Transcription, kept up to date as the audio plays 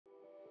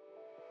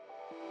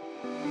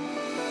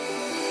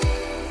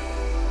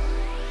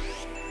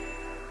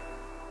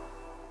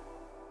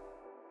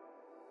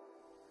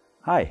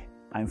Hi,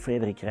 I'm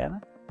Frederik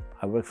Rijnen.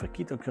 I work for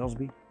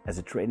Crosby as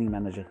a training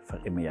manager for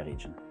EMEA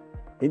region.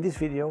 In this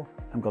video,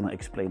 I'm going to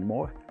explain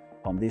more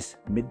on this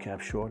Midgrab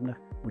shortener,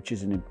 which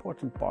is an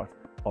important part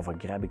of our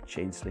GrabiQ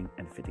chain sling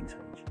and fittings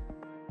range.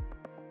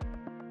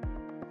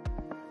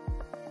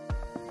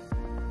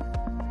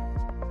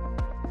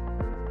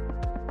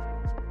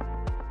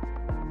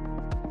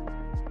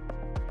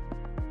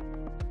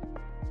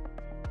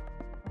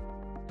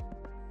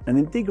 An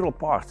integral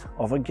part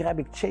of our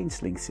GrabiQ chain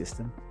sling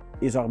system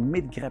is our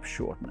Midgrab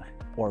shortener,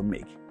 or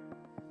MIG.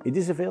 It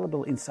is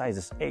available in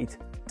sizes 8,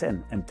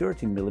 10 and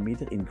 13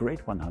 mm in grade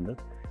 100,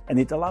 and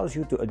it allows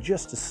you to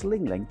adjust the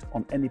sling length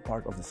on any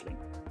part of the sling.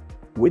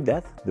 With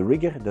that, the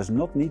rigger does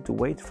not need to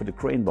wait for the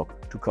crane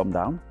block to come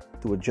down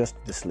to adjust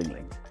the sling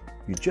length.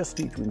 You just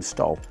need to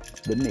install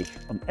the MIG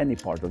on any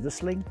part of the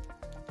sling,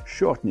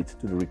 shorten it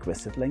to the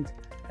requested length,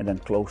 and then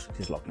close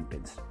these locking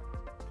pins.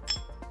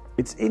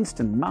 Its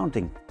instant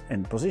mounting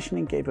and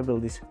positioning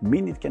capabilities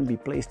mean it can be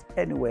placed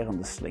anywhere on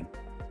the sling.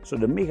 So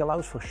the MIG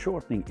allows for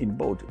shortening in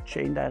both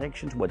chain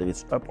directions, whether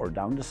it's up or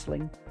down the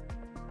sling,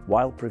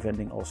 while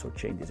preventing also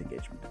chain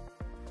disengagement.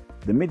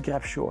 The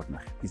Midgrab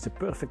shortener is a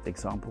perfect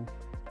example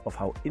of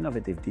how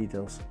innovative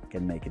details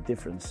can make a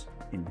difference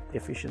in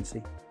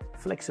efficiency,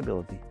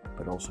 flexibility,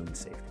 but also in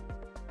safety.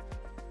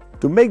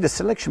 To make the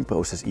selection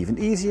process even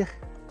easier,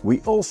 we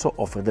also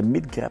offer the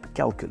Midgrab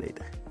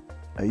calculator,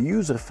 a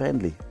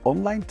user-friendly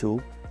online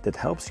tool that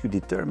helps you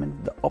determine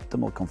the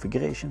optimal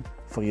configuration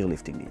for your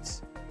lifting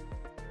needs.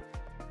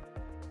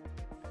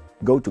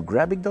 Go to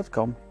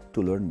GrabiQ.com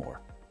to learn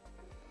more.